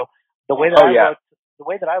so the way that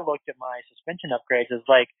I looked at my suspension upgrades is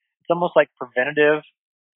like it's almost like preventative.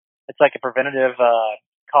 It's like a preventative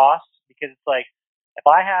cost, because it's like if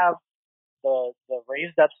I have the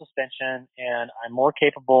raised up suspension and I'm more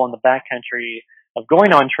capable in the backcountry of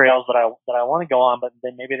going on trails that I want to go on, but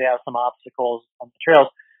then maybe they have some obstacles on the trails,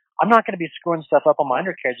 I'm not going to be screwing stuff up on my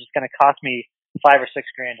undercarriage. It's going to cost me $5 or $6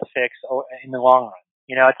 grand to fix in the long run.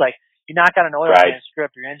 It's like you knock out an oil pan and screw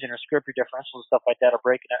up your engine or screw up your differentials and stuff like that, or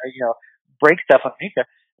break stuff underneath there,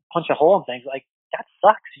 punch a hole in things. Like that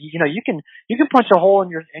sucks. You can punch a hole in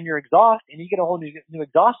your exhaust and you get a whole new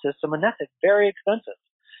exhaust system, and that's very expensive.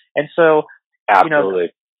 And so,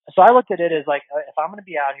 absolutely. So I looked at it as like, if I'm going to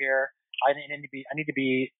be out here, I need to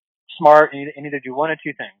be smart and either do one of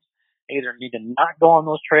two things. I either need to not go on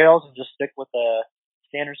those trails and just stick with the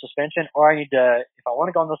standard suspension, or if I want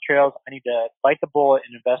to go on those trails, I need to bite the bullet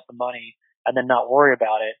and invest the money and then not worry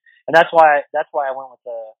about it. And that's why I went with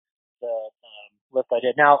the lift I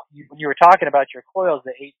did. Now, when you were talking about your coils,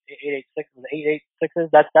 the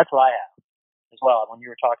 886s, that's what I have as well. When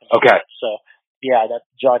you were talking about that. So yeah, that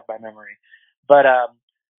jogged my memory. But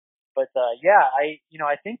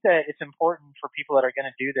I think that it's important for people that are going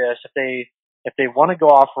to do this, if they want to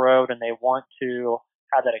go off road and they want to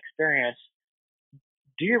have that experience,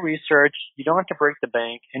 do your research. You don't have to break the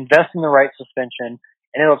bank. Invest in the right suspension,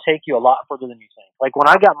 and it'll take you a lot further than you think. Like when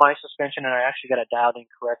I got my suspension, and I actually got it dialed in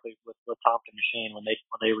correctly with Thompson Machine when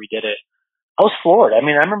they redid it, I was floored. I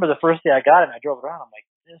mean, I remember the first day I got it and I drove around. I'm like,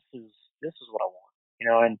 this is what I want,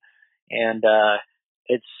 and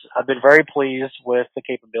I've been very pleased with the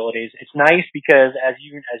capabilities. It's nice because as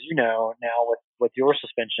you know now with your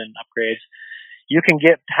suspension upgrades, you can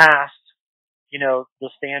get past, the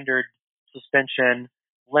standard suspension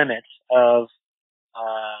limits of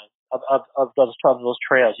those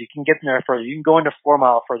trails. You can get in there further. You can go into 4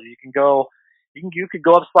 mile further. You could go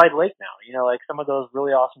up Slide Lake now, like some of those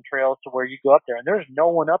really awesome trails to where you go up there and there's no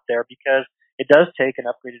one up there because it does take an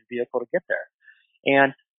upgraded vehicle to get there.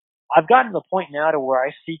 And I've gotten to the point now to where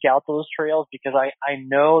I seek out those trails because I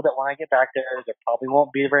know that when I get back there probably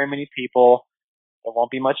won't be very many people. There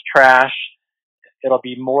won't be much trash. It'll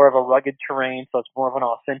be more of a rugged terrain, so it's more of an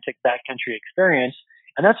authentic backcountry experience.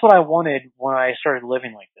 And that's what I wanted when I started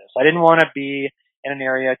living like this. I didn't want to be in an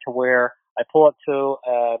area to where I pull up to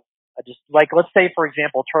let's say, for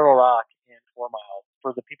example, Turtle Rock in 4 Mile.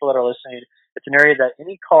 For the people that are listening, it's an area that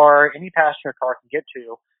any passenger car can get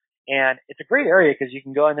to. And it's a great area because you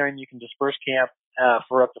can go in there and you can disperse camp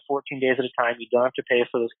for up to 14 days at a time. You don't have to pay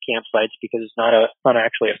for those campsites because it's not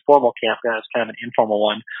actually a formal campground. It's kind of an informal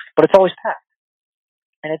one, but it's always packed.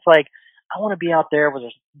 And it's like, I want to be out there where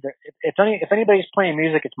if anybody's playing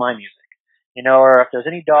music, it's my music, or if there's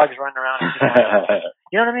any dogs running around, it's just my music.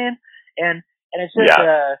 You know what I mean? And it's just,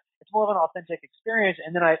 it's more of an authentic experience.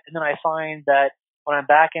 And then I find that when I'm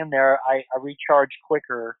back in there, I recharge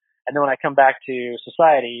quicker. And then when I come back to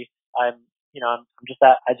society, I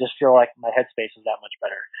just feel like my headspace is that much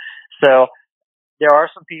better. So there are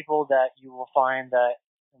some people that you will find that,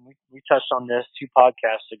 and we touched on this 2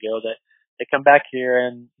 podcasts ago, that they come back here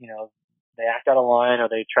and, they act out of line or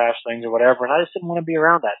they trash things or whatever. And I just didn't want to be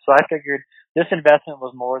around that. So I figured this investment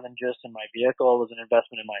was more than just in my vehicle. It was an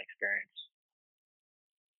investment in my experience.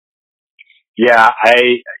 Yeah,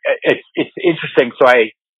 it's interesting. So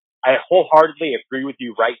I wholeheartedly agree with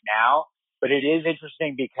you right now, but it is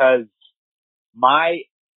interesting because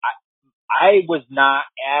I was not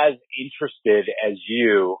as interested as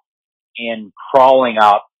you in crawling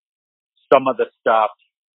up some of the stuff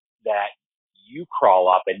that you crawl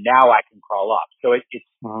up, and now I can crawl up. So it's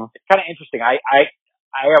kind of interesting. I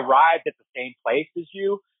arrived at the same place as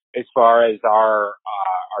you as far as our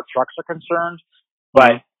trucks are concerned,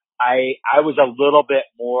 but I was a little bit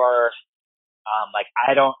more like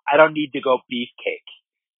I don't need to go beefcake.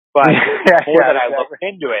 But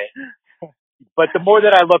the more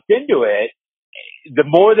that I looked into it, the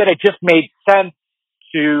more that it just made sense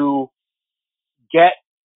to get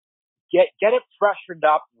it freshened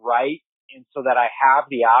up right, and so that I have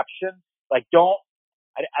the option. Like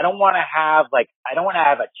I don't want to have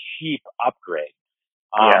a cheap upgrade.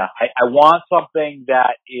 I want something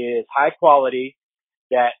that is high quality,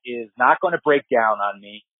 that is not going to break down on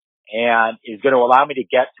me, and is going to allow me to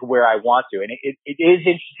get to where I want to. And it is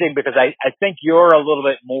interesting because I think you're a little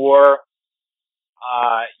bit more,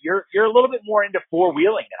 you're a little bit more into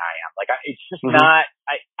four-wheeling than I am. Like, it's just not,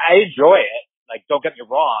 I enjoy it. Like, don't get me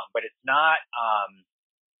wrong, but it's not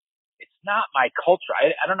my culture.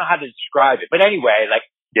 I don't know how to describe it. But anyway, like,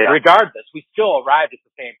 regardless, we still arrived at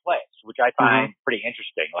the same place, which I find pretty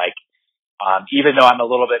interesting. Like, even though I'm a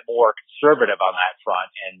little bit more conservative on that front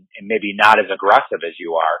and maybe not as aggressive as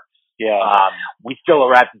you are, we still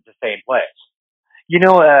arrived at the same place. You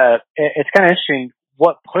know, it's kind of interesting.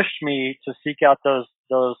 What pushed me to seek out those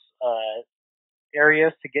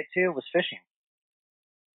areas to get to was fishing.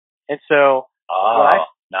 And so, what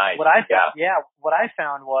I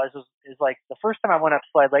found is like the first time I went up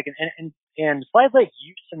Slide Lake, and Slide Lake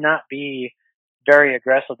used to not be very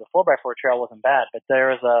aggressive. The 4x4 trail wasn't bad, but there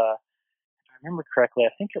was if I remember correctly, I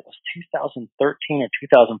think it was 2013 or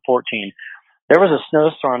 2014. There was a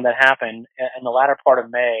snowstorm that happened in the latter part of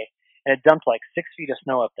May, and it dumped like 6 feet of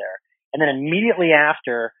snow up there. And then immediately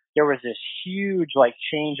after, there was this huge like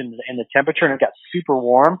change in the temperature, and it got super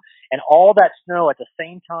warm. And all that snow at the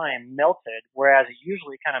same time melted, whereas it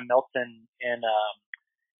usually kind of melts in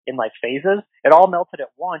like phases. It all melted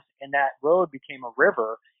at once, and that road became a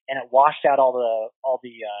river, and it washed out all the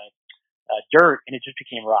dirt, and it just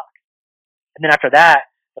became rock. And then after that,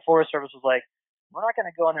 the Forest Service was like, we're not going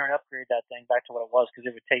to go in there and upgrade that thing back to what it was because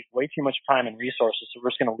it would take way too much time and resources, so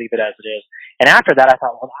we're just going to leave it as it is. And after that, I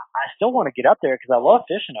thought, well, I still want to get up there because I love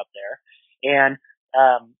fishing up there. And,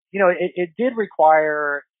 it did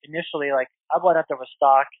require initially, like, I went up there with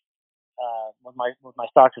stock, with my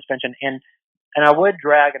stock suspension, and I would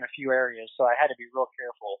drag in a few areas, so I had to be real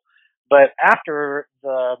careful. But after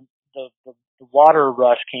the water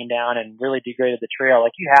rush came down and really degraded the trail,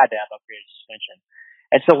 like, you had to have upgraded suspension.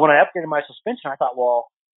 And so when I upgraded my suspension, I thought,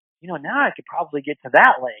 well, now I could probably get to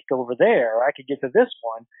that lake over there, or I could get to this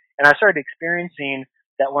one. And I started experiencing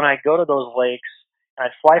that when I go to those lakes and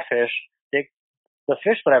I'd fly fish, the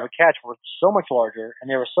fish that I would catch were so much larger, and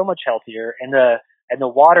they were so much healthier, and the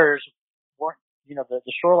waters weren't,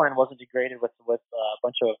 the shoreline wasn't degraded with a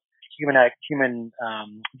bunch of human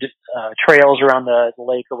trails around the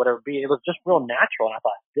lake or whatever. It was just real natural, and I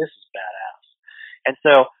thought, this is badass. And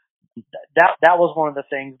so that was one of the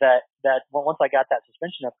things that once I got that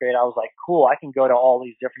suspension upgrade, I was like, cool, I can go to all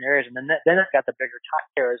these different areas. And then I got the bigger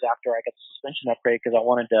tires after I got the suspension upgrade because I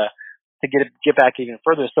wanted to get back even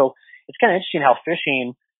further. So it's kind of interesting how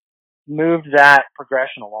fishing moved that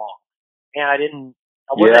progression along. And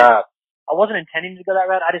I wasn't intending to go that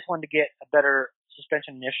route. I just wanted to get a better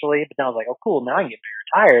suspension initially, but then I was like, oh, cool, now I can get bigger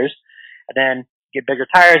tires, and then get bigger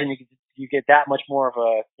tires, and you get that much more of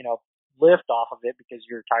a lift off of it because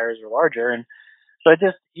your tires are larger. And so it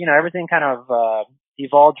just, everything kind of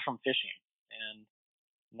evolved from fishing, and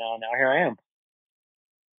now here I am.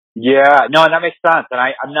 Yeah, no, and that makes sense. And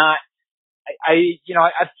I've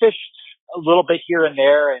fished a little bit here and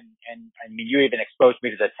there, and I mean, you even exposed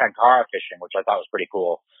me to the tenkara fishing, which I thought was pretty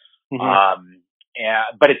cool.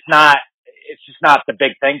 But it's just not the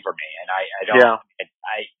big thing for me. And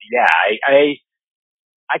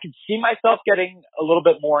I can see myself getting a little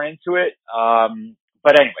bit more into it.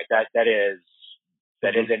 But anyway, that is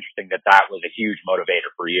interesting that was a huge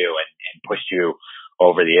motivator for you and pushed you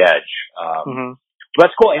over the edge.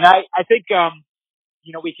 That's cool. And I think,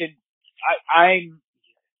 we can,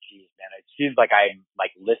 geez, man, it seems like I'm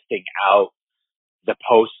like listing out the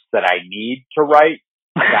posts that I need to write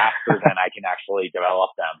faster than I can actually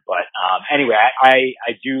develop them. But, anyway, I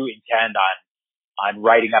do intend on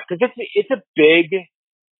writing up because it's a big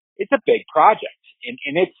project,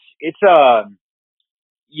 and it's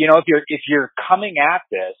if you're coming at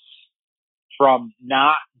this from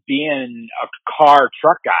not being a car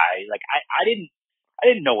truck guy, like I didn't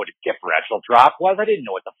know what a differential drop was. I didn't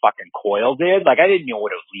know what the fucking coil did. Like, I didn't know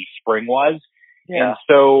what a leaf spring was. Yeah. And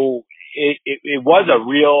so it was a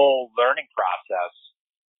real learning process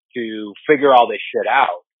to figure all this shit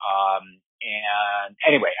out. And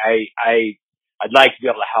anyway, I'd like to be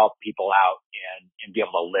able to help people out and be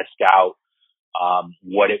able to list out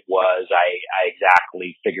what it was I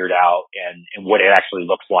exactly figured out and what it actually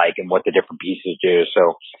looks like and what the different pieces do.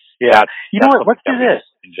 So yeah, let's do this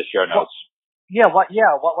in just your notes. Why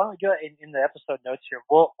don't we do it in the episode notes here?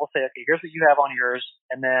 We'll say, okay, here's what you have on yours,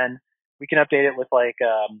 and then we can update it with like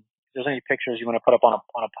if there's any pictures you want to put up on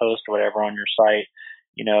a post or whatever on your site.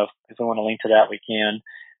 If we want to link to that, we can.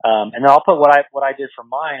 And then I'll put what I did for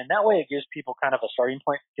mine, and that way it gives people kind of a starting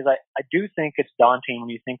point, because I do think it's daunting when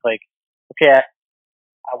you think like, okay,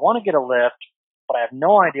 I want to get a lift, but I have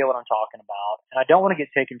no idea what I'm talking about, and I don't want to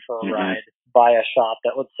get taken for a ride by a shop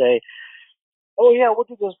that would say, "Oh yeah, we'll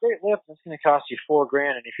do this great lift. It's going to cost you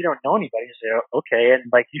 $4,000." And if you don't know anybody, you say, "Okay,"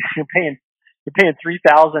 and like you're paying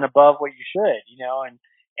 $3,000 above what you should,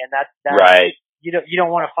 and that Right. you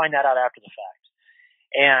don't want to find that out after the fact.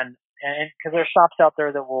 And because there's shops out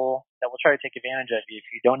there that will try to take advantage of you if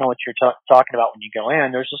you don't know what you're talking about when you go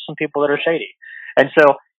in. There's just some people that are shady. And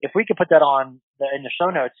so if we could put that in the show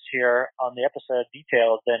notes here on the episode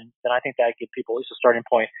details, then I think that gives people at least a starting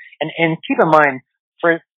point. And keep in mind,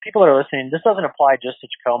 for people that are listening, this doesn't apply just to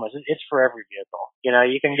Tacomas. It's for every vehicle. You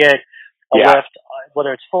can get a lift,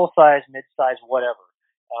 whether it's full size, mid size, whatever.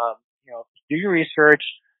 Do your research,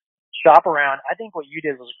 shop around. I think what you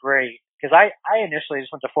did was great, because I initially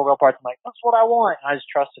just went to 4-wheel parts. I'm like, that's what I want. And I just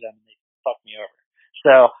trusted them, and they fucked me over.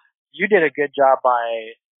 So you did a good job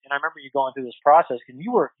and I remember you going through this process, and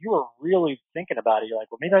you were really thinking about it. You're like,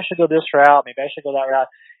 well, maybe I should go this route. Maybe I should go that route.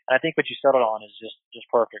 And I think what you settled on is just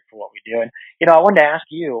perfect for what we do. And, I wanted to ask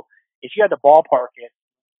you, if you had to ballpark it,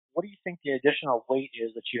 what do you think the additional weight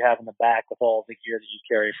is that you have in the back with all the gear that you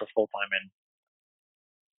carry for full time in?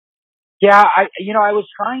 Yeah, I was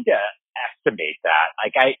trying to estimate that.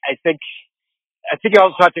 Like, I think you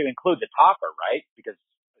also have to include the topper, right? Because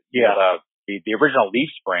the original leaf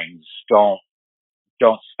springs don't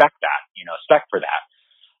spec that, spec for that.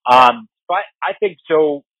 But I think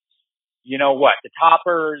so. You know what? The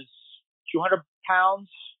topper's 200 pounds.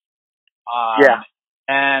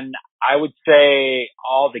 And I would say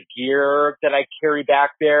all the gear that I carry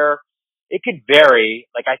back there, it could vary.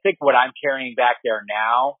 Like, I think what I'm carrying back there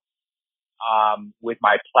now, with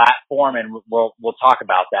my platform, and we'll talk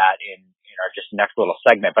about that in our just next little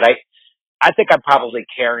segment. But I think I'm probably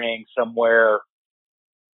carrying somewhere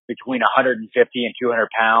between 150 and 200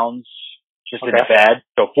 pounds just in the bed.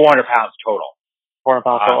 So 400 pounds total. 400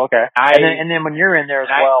 pounds total. Okay. And then when you're in there as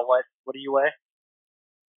well, what do you weigh?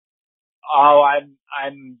 Oh, I'm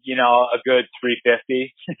a good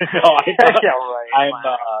 350. Yeah, right.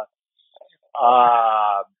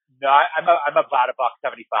 No, I'm about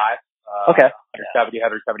 $175. Okay. 170,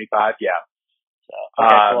 175. Yeah. So,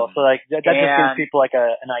 okay, cool. So like that just gives people like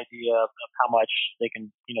an idea of how much they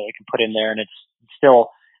can put in there, and it's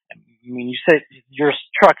still. I mean, you said your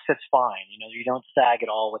truck sits fine. You don't sag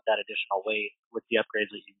at all with that additional weight with the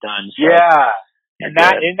upgrades that you've done. So yeah, and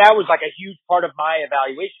that was like a huge part of my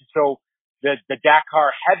evaluation. So the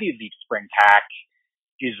Dakar heavy leaf spring pack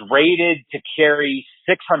is rated to carry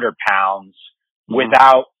 600 pounds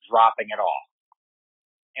without dropping at all.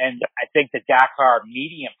 And I think the Dakar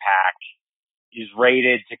medium pack is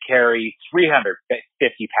rated to carry 350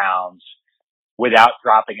 pounds without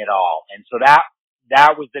dropping at all. And so that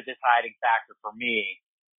was the deciding factor for me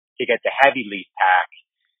to get the heavy leaf pack,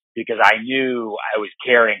 because I knew I was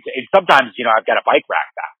carrying, and sometimes, I've got a bike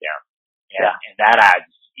rack back there, and that adds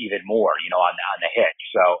even more, on the hitch.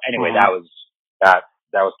 So anyway, that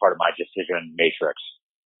was part of my decision matrix.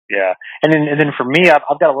 Yeah. And then for me, I've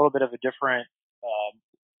got a little bit of a different,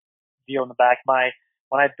 deal in the back.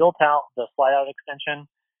 When I built out the slide out extension,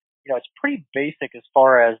 it's pretty basic as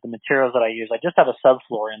far as the materials that I use. I just have a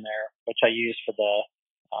subfloor in there, which I use for the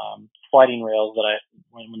sliding rails that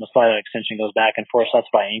when the slide out extension goes back and forth. So that's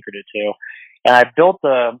what I anchored it to. And I built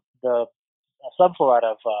the subfloor out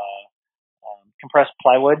of compressed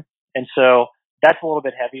plywood, and so that's a little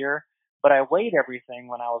bit heavier. But I weighed everything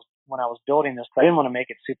when I was building this, because I didn't want to make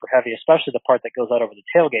it super heavy, especially the part that goes out over the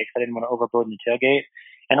tailgate, because I didn't want to overburden the tailgate.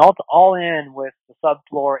 And all in with the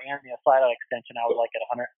subfloor and the slide out extension, I was like at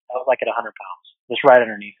 100. I was like at 100 pounds, just right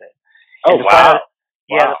underneath it. Oh, wow.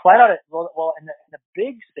 Yeah, the slide out. Well, and the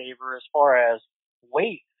big saver as far as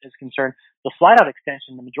weight is concerned, the slide out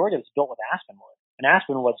extension, the majority of it's built with aspen wood. And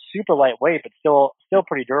aspen wood's super lightweight, but still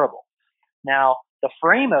pretty durable. Now, the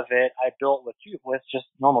frame of it I built with just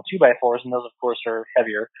normal 2x4s, and those of course are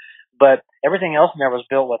heavier. But everything else in there was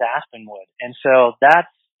built with aspen wood, and so that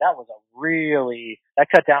was that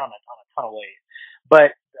cut down on a ton of weight.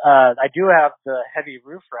 But I do have the heavy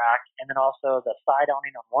roof rack, and then also the side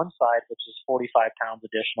awning on one side, which is 45 pounds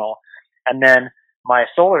additional, and then my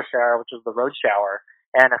solar shower, which is the road shower.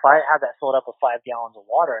 And if I have that filled up with 5 gallons of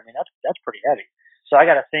water, I mean that's pretty heavy. So I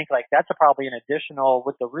got to think like that's probably an additional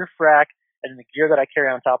with the roof rack. And the gear that I carry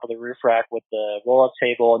on top of the roof rack with the roll-up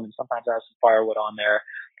table, and then sometimes I have some firewood on there.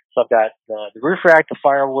 So I've got the roof rack, the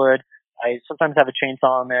firewood. I sometimes have a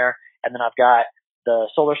chainsaw on there, and then I've got the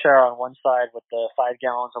solar shower on one side with the 5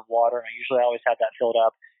 gallons of water, and I usually always have that filled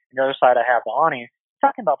up. On the other side, I have the awning. I'm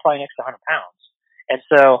talking about probably next to 100 pounds. And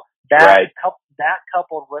so that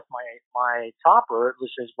coupled with my topper,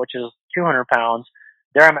 which is 200 pounds,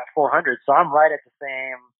 there I'm at 400. So I'm right at the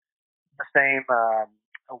same the same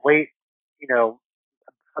weight, you know,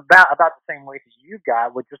 about the same weight that you've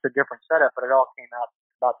got with just a different setup, but it all came out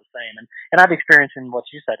about the same. And I've experienced in what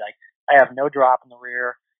you said. Like I have no drop in the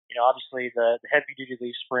rear. You know, obviously the heavy duty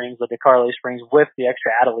leaf springs, the Dakar leaf springs with the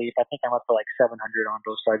extra add leaf. I think I'm up to like 700 on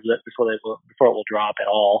both sides of it before it will drop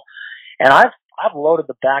at all. And I've loaded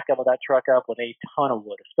the back of that truck up with a ton of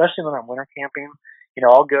wood, especially when I'm winter camping. You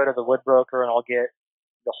know, I'll go to the wood broker and I'll get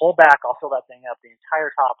the whole back. I'll fill that thing up, the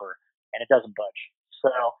entire topper, and it doesn't budge.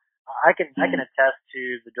 So I can attest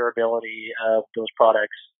to the durability of those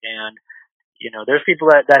products. And you know, there's people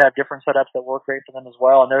that have different setups that work great for them as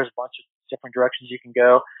well, and there's a bunch of different directions you can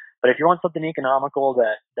go. But if you want something economical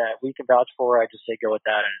that we can vouch for, I just say go with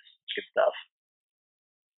that, and it's good stuff.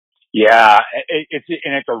 Yeah,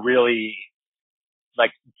 it's a really,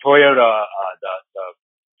 like Toyota, the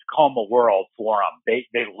Tacoma World Forum. They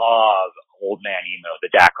love Old Man Emo, the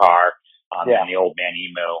Dakar, and the Old Man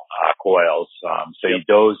Emo coils. So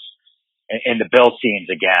those. And the build scenes,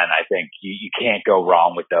 again, I think you can't go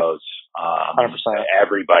wrong with those. 100%.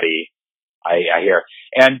 Everybody, I hear.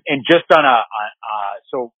 And just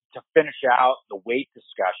so to finish out the weight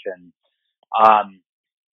discussion,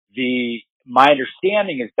 my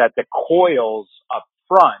understanding is that the coils up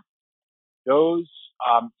front, those,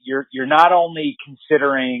 you're not only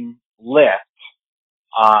considering lift,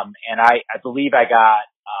 and I believe I got,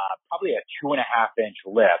 probably a 2.5 inch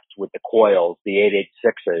lift with the coils, the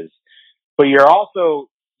 886s. But you also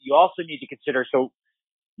need to consider, so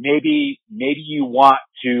maybe you want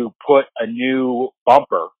to put a new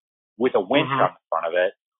bumper with a winch on the front of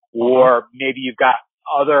it, or maybe you've got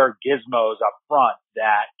other gizmos up front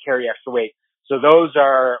that carry extra weight. So those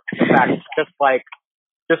are the factors,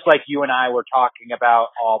 just like you and I were talking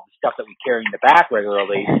about all the stuff that we carry in the back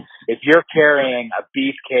regularly. If you're carrying a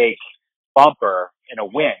beefcake bumper and a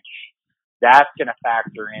winch, that's going to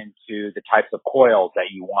factor into the types of coils that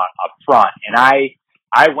you want up front. And I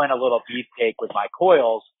went a little beefcake with my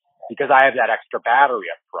coils because I have that extra battery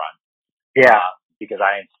up front. Yeah. Because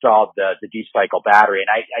I installed the deep cycle battery. And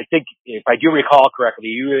I think if I do recall correctly,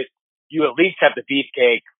 you at least have the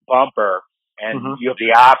beefcake bumper and you have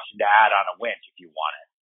the option to add on a winch if you want it.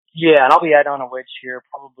 Yeah. And I'll be adding on a winch here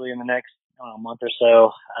probably in the next month or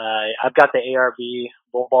so. I've got the ARB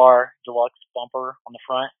Bull Bar Deluxe bumper on the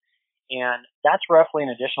front. And that's roughly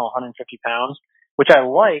an additional 150 pounds, which I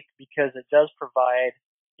like because it does provide,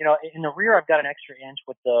 you know, in the rear I've got an extra inch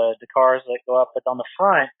with the cars that go up, but on the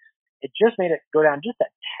front, it just made it go down just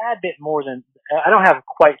a tad bit more than, I don't have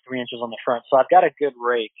quite 3 inches on the front, so I've got a good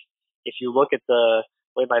rake. If you look at the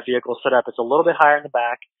way my vehicle is set up, it's a little bit higher in the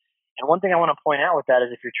back. And one thing I want to point out with that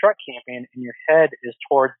is if you're truck camping and your head is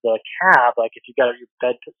towards the cab, like if you've got your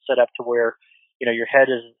bed set up to where, you know, your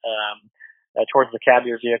head is, towards the cab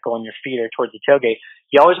of your vehicle and your feet are towards the tailgate,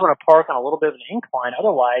 you always want to park on a little bit of an incline.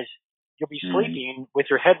 Otherwise, you'll be sleeping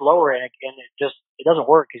with your head lower and it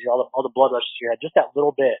doesn't work because all the blood rushes to your head just that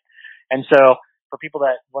little bit. And so for people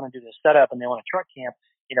that want to do this setup and they want to truck camp,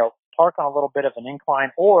 you know, park on a little bit of an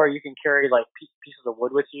incline, or you can carry like pieces of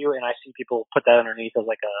wood with you. And I see people put that underneath as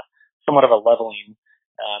like a somewhat of a leveling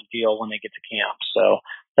deal when they get to camp. So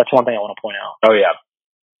that's one thing I want to point out. Oh yeah.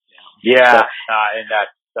 Yeah. And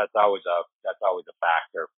that's always a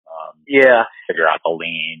factor. Figure out the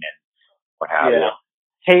lean and what have you.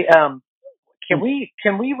 Hey, can we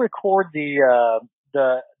record the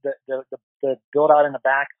build out in the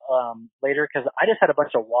back later? Because I just had a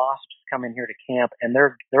bunch of wasps come in here to camp, and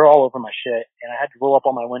they're all over my shit, and I had to roll up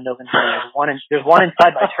all my windows in here. There's one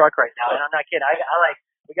inside my truck right now, and I'm not kidding. I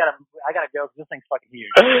gotta go because this thing's fucking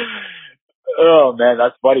huge. Oh man,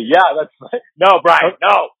 that's funny. Yeah, that's no, Brian.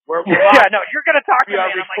 No, we're no. You're gonna talk to me.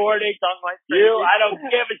 I'm recording. You, I don't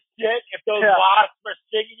give a shit if those wasps are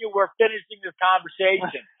stinging you. We're finishing this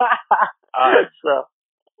conversation. So,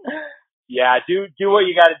 yeah, do what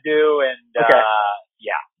you got to do, and let's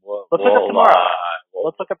look up tomorrow.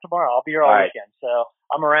 Let's look up tomorrow. I'll be here all weekend, so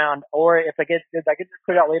I'm around. Or if I get just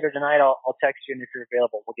put it out later tonight, I'll text you, and if you're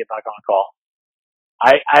available, we'll get back on a call.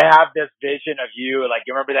 I have this vision of you, like,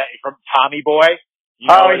 you remember that from Tommy Boy?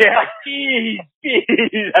 Yeah. Like, geez.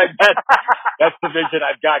 That's the vision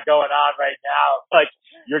I've got going on right now. Like,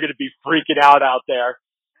 you're going to be freaking out there.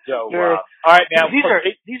 So, all right, man.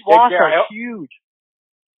 These wasps are huge.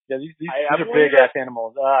 Yeah, these are big ass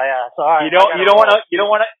animals. Yeah. So, all right, you don't want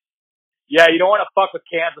to fuck with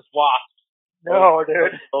Kansas wasps. No,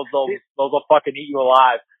 dude. Those will fucking eat you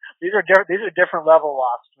alive. These are different level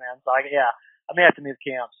wasps, man. So I may have to move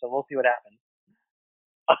camp, so we'll see what happens.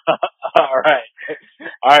 All right.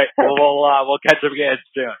 We'll catch up again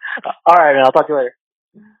soon. All right, man. I'll talk to you later.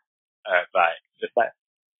 All right. Bye. Bye.